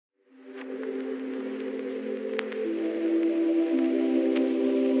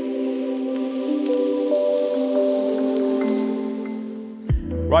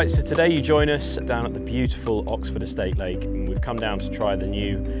Right, so today you join us down at the beautiful Oxford Estate Lake, and we've come down to try the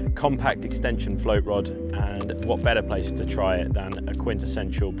new compact extension float rod, and what better place to try it than a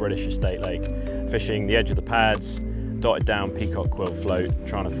quintessential British estate lake. Fishing the edge of the pads, dotted down peacock quill float,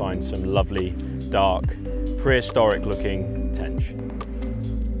 trying to find some lovely, dark, prehistoric looking tench.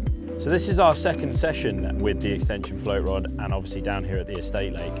 So this is our second session with the extension float rod, and obviously down here at the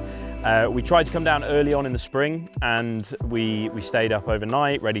estate lake. We tried to come down early on in the spring, and we stayed up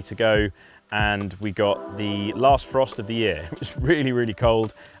overnight ready to go, and we got the last frost of the year. It was really, really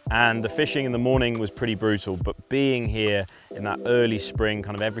cold, and the fishing in the morning was pretty brutal, but being here in that early spring,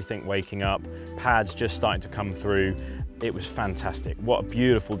 kind of everything waking up, pads just starting to come through, it was fantastic. What a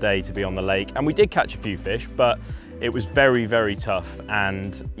beautiful day to be on the lake. And we did catch a few fish, but it was very, very tough,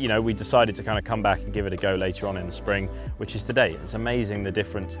 and you know, we decided to kind of come back and give it a go later on in the spring, which is today. It's amazing the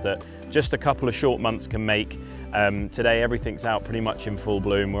difference that just a couple of short months can make. Today everything's out pretty much in full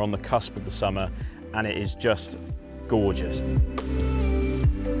bloom. We're on the cusp of the summer, and it is just gorgeous.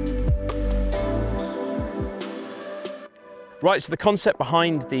 Right, so the concept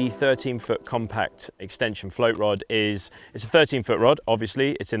behind the 13-foot compact extension float rod is, it's a 13-foot rod,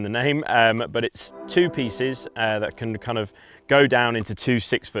 obviously, it's in the name, but it's two pieces that can kind of go down into two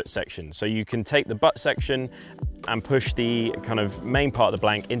 6-foot sections. So you can take the butt section and push the kind of main part of the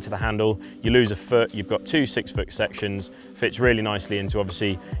blank into the handle. You lose a foot, you've got two 6-foot sections, fits really nicely into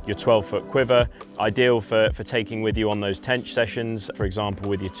obviously your 12-foot quiver. Ideal for taking with you on those tench sessions, for example,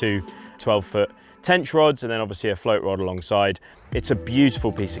 with your two 12-foot tench rods, and then obviously a float rod alongside. It's a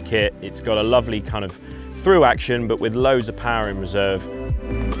beautiful piece of kit. It's got a lovely kind of through action, but with loads of power in reserve.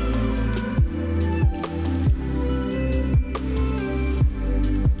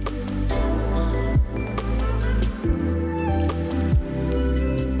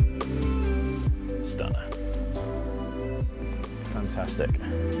 Stunner. Fantastic.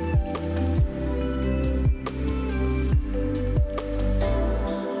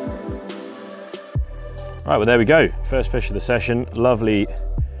 Right, well there we go. First fish of the session, lovely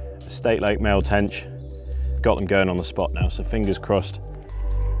estate lake male tench. Got them going on the spot now, so fingers crossed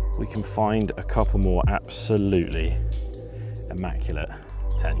we can find a couple more absolutely immaculate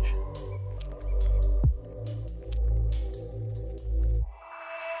tench.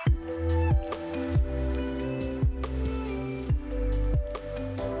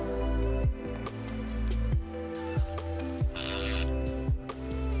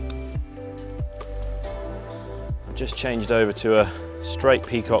 Just changed over to a straight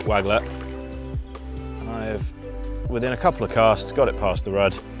peacock waggler, and I have, within a couple of casts, got it past the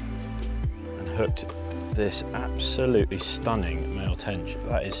rud and hooked this absolutely stunning male tench.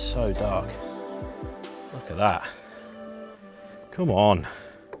 That is so dark. Look at that. Come on.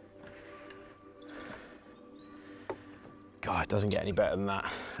 God, it doesn't get any better than that.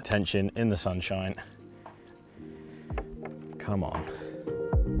 Tension in the sunshine. Come on.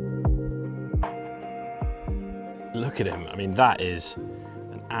 Look at him. I mean, that is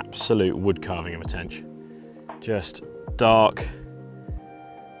an absolute wood carving of a tench. Just dark,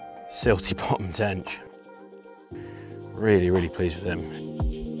 silty bottom tench. Really, really pleased with him.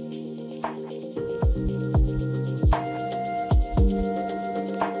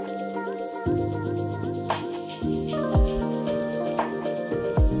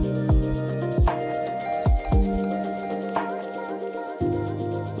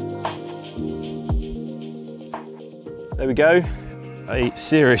 There we go, a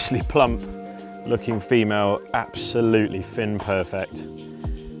seriously plump looking female, absolutely fin perfect,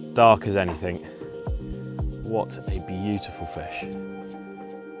 dark as anything. What a beautiful fish.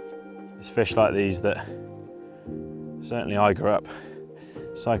 It's fish like these that certainly I grew up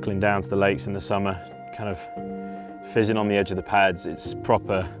cycling down to the lakes in the summer, kind of fizzing on the edge of the pads. It's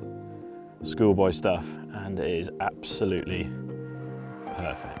proper schoolboy stuff, and it is absolutely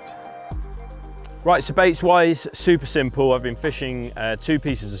perfect. Right, so baits wise, super simple. I've been fishing two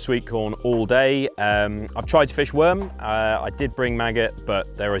pieces of sweet corn all day. I've tried to fish worm. I did bring maggot,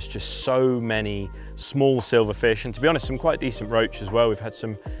 but there is just so many small silverfish, and to be honest, some quite decent roach as well. We've had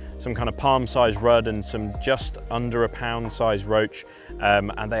some kind of palm-sized rudd and some just under a pound-sized roach,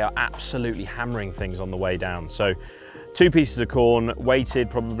 and they are absolutely hammering things on the way down. So two pieces of corn, weighted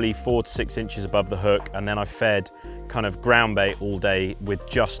probably 4 to 6 inches above the hook, and then I fed kind of ground bait all day with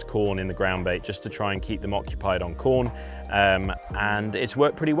just corn in the ground bait, just to try and keep them occupied on corn, and it's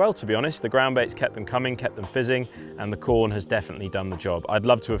worked pretty well, to be honest. The ground bait's kept them coming, kept them fizzing, and the corn has definitely done the job. I'd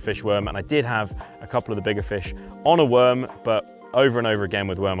love to have fished worm, and I did have a couple of the bigger fish on a worm, but over and over again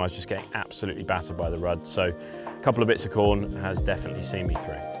with worm I was just getting absolutely battered by the rudd, so a couple of bits of corn has definitely seen me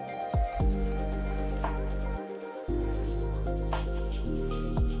through.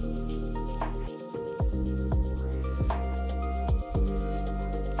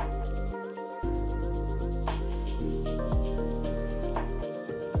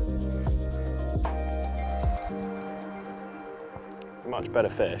 much better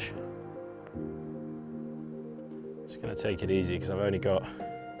fish. Just going to take it easy because I've only got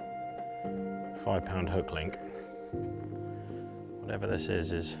a 5-pound hook link. Whatever this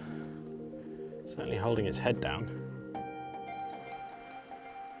is certainly holding its head down.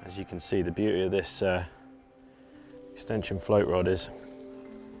 As you can see, the beauty of this extension float rod is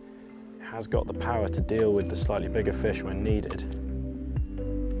it has got the power to deal with the slightly bigger fish when needed.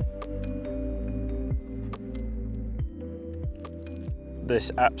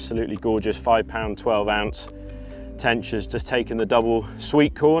 This absolutely gorgeous 5-pound 12-ounce Tench has just taken the double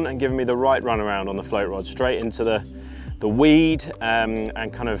sweet corn and given me the right run around on the float rod, straight into the weed, and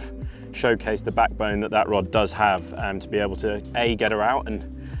kind of showcase the backbone that rod does have, to be able to get her out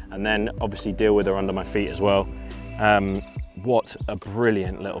and then obviously deal with her under my feet as well. What a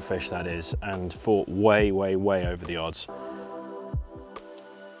brilliant little fish that is, and fought way over the odds.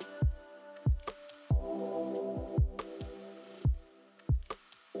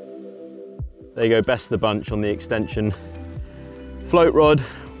 There you go, best of the bunch on the extension float rod.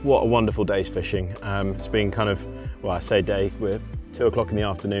 What a wonderful day's fishing. It's been kind of, well, I say day, we're 2 o'clock in the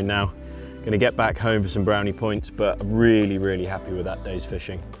afternoon now. Gonna get back home for some brownie points, but I'm really happy with that day's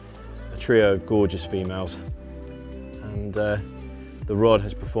fishing. A trio of gorgeous females, and the rod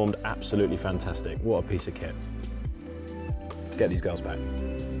has performed absolutely fantastic. What a piece of kit. Let's get these girls back.